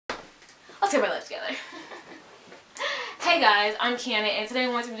Let's get my life together. Hey guys, I'm Kiana, and today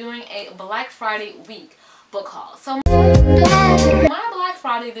I'm going to be doing a Black Friday week book haul. So my Black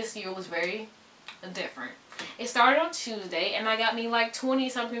Friday this year was very different. It started on Tuesday, and I got me like 20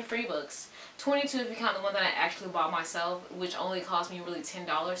 something free books. 22 if you count the one that I actually bought myself, which only cost me really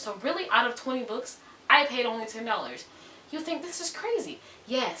 $10. So really, out of 20 books, I paid only $10. You think this is crazy?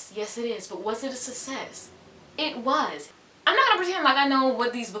 Yes it is, but was it a success? It was. I'm not gonna pretend like I know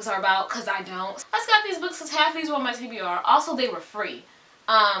what these books are about, because I don't. I just got these books because half these were on my TBR. Also, they were free.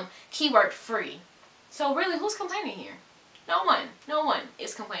 Keyword free. So really, who's complaining here? No one. No one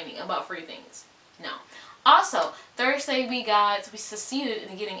is complaining about free things. No. Also, Thursday we succeeded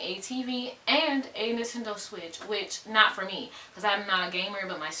in getting a TV and a Nintendo Switch, which not for me, because I'm not a gamer,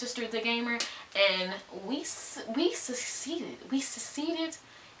 but my sister's a gamer, and we succeeded. We succeeded,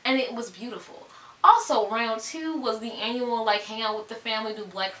 and it was beautiful. Also, round 2 was the annual like hang out with the family, do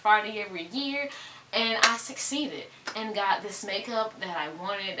Black Friday every year, and I succeeded and got this makeup that I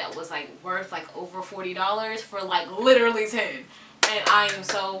wanted that was like worth like over $40 for like literally 10, and I am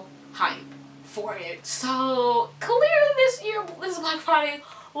so hyped for it. So clearly this year, this Black Friday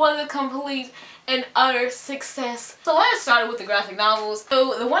was a complete and utter success. So let's start with the graphic novels.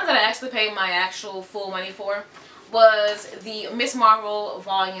 So the one that I actually paid my actual full money for was the Miss Marvel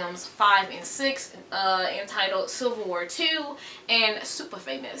volumes 5 and 6, entitled Civil War II and Super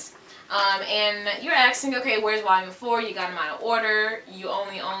Famous. And you're asking, okay, where's volume 4? You got them out of order. You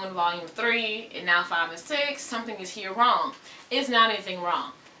only own volume 3 and now 5 and 6. Something is here wrong. It's not anything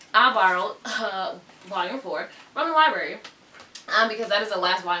wrong. I borrowed volume 4 from the library because that is the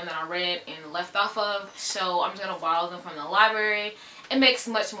last volume that I read and left off of. So I'm just going to borrow them from the library. It makes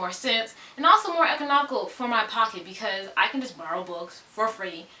much more sense and also more economical for my pocket because I can just borrow books for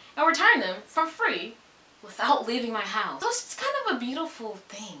free and return them for free without leaving my house. So it's just kind of a beautiful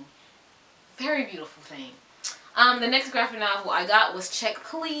thing. Very beautiful thing. The next graphic novel I got was Check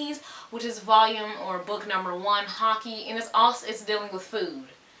Please, which is volume or book number 1, Hockey, and it's dealing with food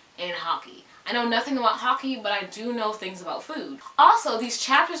and hockey. I know nothing about hockey, but I do know things about food. Also, these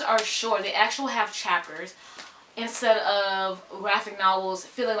chapters are short. They actually have chapters instead of graphic novels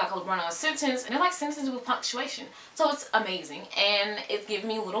feeling like I was running a sentence, and they're like sentences with punctuation. So it's amazing, and it's giving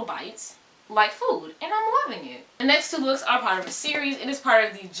me little bites like food, and I'm loving it. The next 2 books are part of a series. It is part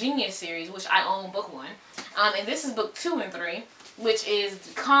of the Genius series, which I own book 1. And this is book 2 and 3, which is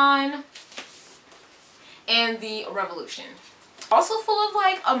The Con and The Revolution. Also full of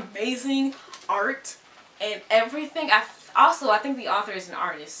like amazing art and everything. I think the author is an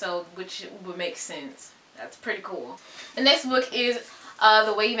artist, so which would make sense. That's pretty cool. The next book is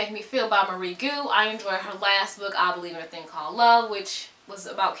The Way You Make Me Feel by Marie Gu. I enjoyed her last book, I Believe in a Thing Called Love, which was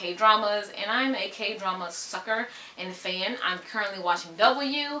about K-dramas, and I'm a K-drama sucker and fan. I'm currently watching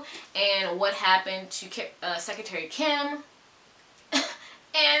W and What Happened to Secretary Kim,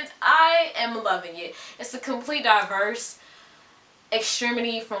 and I am loving it. It's a complete diverse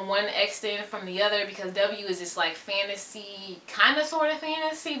extremity from one extent from the other, because W is just like fantasy, kind of sort of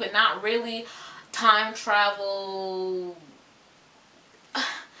fantasy, but not really. Time travel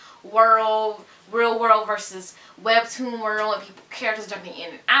world, real world versus webtoon world, and characters jumping in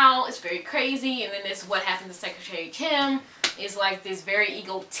and out. It's very crazy. And then this What Happened to Secretary Kim is like this very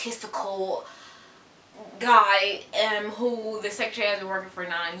egotistical guy who the secretary has been working for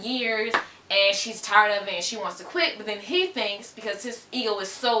 9 years, and she's tired of it and she wants to quit, but then he thinks, because his ego is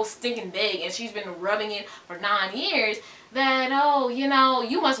so stinking big and she's been rubbing it for 9 years, that, oh, you know,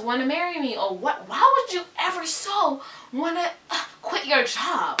 you must want to marry me, or what? Why would you ever so want to quit your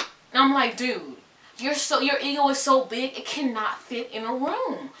job? And I'm like, dude, your ego is so big it cannot fit in a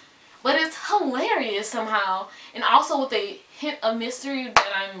room. But it's hilarious somehow, and also with a hint of mystery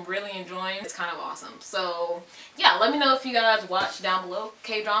that I'm really enjoying. It's kind of awesome. So yeah, let me know if you guys watch down below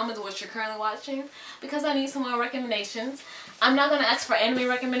K-dramas, what you're currently watching, because I need some more recommendations. I'm not going to ask for anime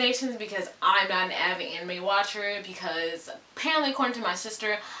recommendations because I'm not an avid anime watcher, because apparently according to my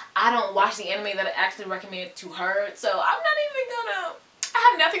sister, I don't watch the anime that I actually recommended to her. So I'm not even gonna, I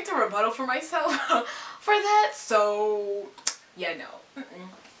have nothing to rebuttal for myself for that. So yeah, no.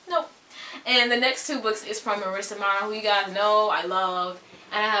 Nope. And the next 2 books is from Marissa Meyer, who you guys know I love,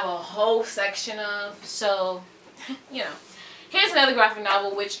 and I have a whole section of. So, you know. Here's another graphic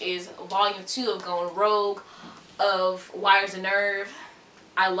novel, which is volume 2 of Going Rogue of Wires and Nerve.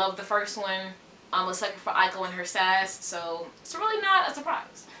 I love the first one. I'm a sucker for Aiko and her sass, so it's really not a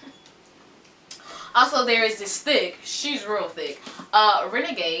surprise. Also, there is this thick, she's real thick,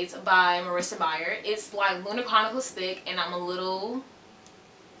 Renegades by Marissa Meyer. It's like Lunar Chronicles thick, and I'm a little,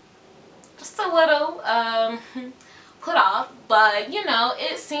 just a little, put off, but you know,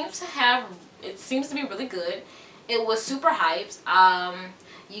 it seems to be really good. It was super hyped.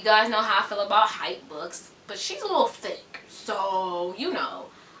 You guys know how I feel about hype books, but she's a little thick, so you know.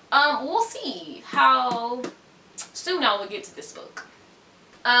 We'll see how soon I will get to this book.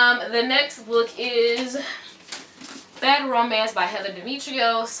 The next book is Bad Romance by Heather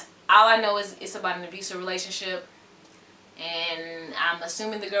Demetrios. All I know is it's about an abusive relationship, and I'm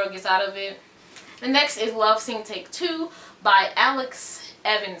assuming the girl gets out of it. The next is Love Scene Take 2 by Alex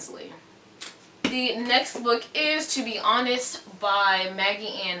Evansley. The next book is To Be Honest by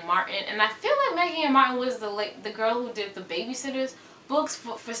Maggie Ann Martin, and I feel like Maggie Ann Martin was the girl who did the Babysitters books.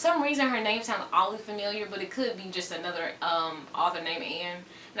 For some reason her name sounds oddly familiar, but it could be just another author named Ann,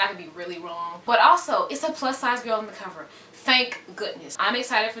 and I could be really wrong. But also, it's a plus size girl on the cover. Thank goodness. I'm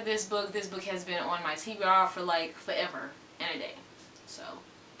excited for this book. This book has been on my TBR for like forever and a day, so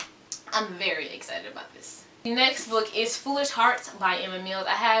I'm very excited about this. The next book is Foolish Hearts by Emma Mills.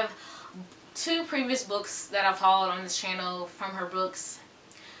 I have 2 previous books that I've followed on this channel from her books.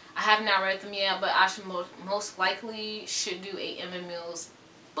 I have not read them yet, but I should most likely should do a Emma Mills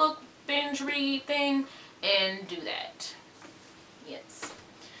book binge read thing and do that. Yes.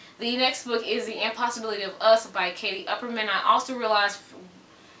 The next book is The Impossibility of Us by Katie Upperman. I also realized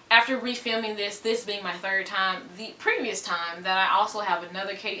after refilming this being my 3rd time, the previous time, that I also have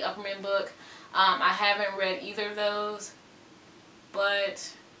another Katie Upperman book. I haven't read either of those,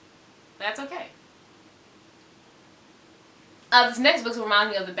 but that's okay. This next book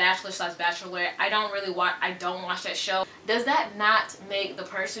reminds me of The Bachelor/Bachelorette. I don't watch that show. Does that not make the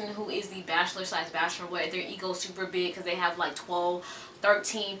person who is the Bachelor/Bachelorette, their ego super big because they have like 12,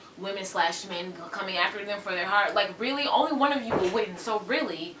 13 women/men coming after them for their heart? Like, really, only one of you will win. So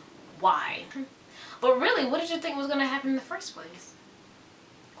really, why? But really, what did you think was going to happen in the first place?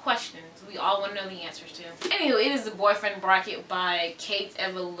 Questions we all want to know the answers to. Anyway, it is The Boyfriend Bracket by Kate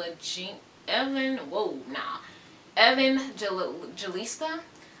Evan Jalista.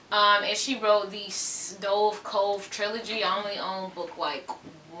 And she wrote the Stove Cove trilogy. I only own book like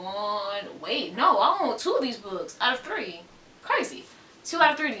 1. Wait, no, I own 2 of these books out of 3. Crazy. 2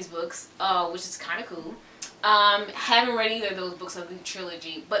 out of 3 of these books, which is kind of cool. Haven't read either of those books of the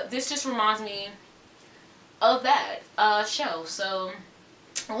trilogy, but this just reminds me of that show. So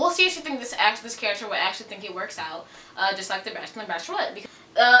we'll see if she thinks this character will actually think it works out, just like The Bachelor and Bachelorette. Because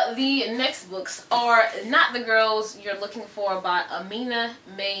the next books are Not the Girls You're Looking For by Amina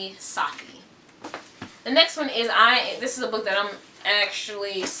May Safi. The next one is this is a book that I'm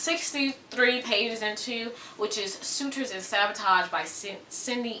actually 63 pages into, which is Suitors and Sabotage by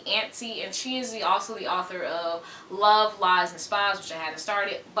Cindy Anstey, and she is also the author of Love, Lies, and Spies, which I hadn't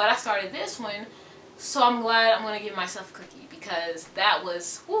started, but I started this one, so I'm glad I'm going to give myself a cookie, because that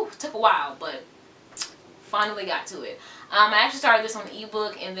was, took a while, but finally got to it. I actually started this on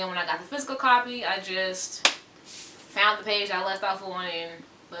ebook, and then when I got the physical copy, I just found the page I left off on, and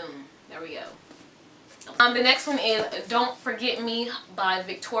boom, there we go. The next one is Don't Forget Me by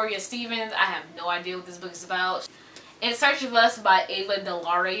Victoria Stevens. I have no idea what this book is about. In Search of Us by Ava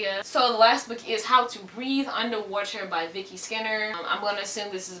Delaria. So the last book is How to Breathe Underwater by Vicky Skinner. I'm going to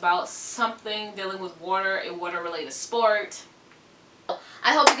assume this is about something dealing with water, a water-related sport.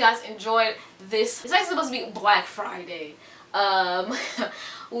 I hope you guys enjoyed this. It's actually supposed to be Black Friday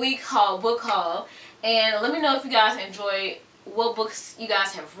book haul. And let me know if you guys enjoyed, what books you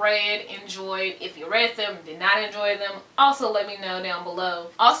guys have read, enjoyed, if you read them, did not enjoy them. Also let me know down below.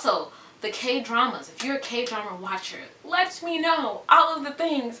 Also, the K-dramas. If you're a K-drama watcher, let me know all of the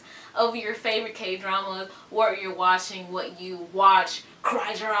things of your favorite K-dramas, what you're watching, what you watch,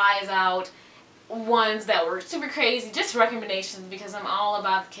 cried your eyes out, ones that were super crazy, just recommendations, because I'm all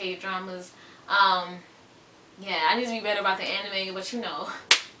about the K-dramas. Yeah, I need to be better about the anime, but you know.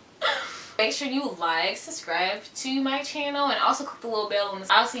 Make sure you like, subscribe to my channel, and also click the little bell on this.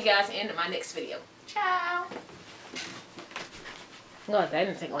 I'll see you guys in my next video. Ciao! God, that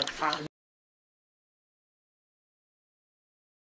didn't take like 5 minutes.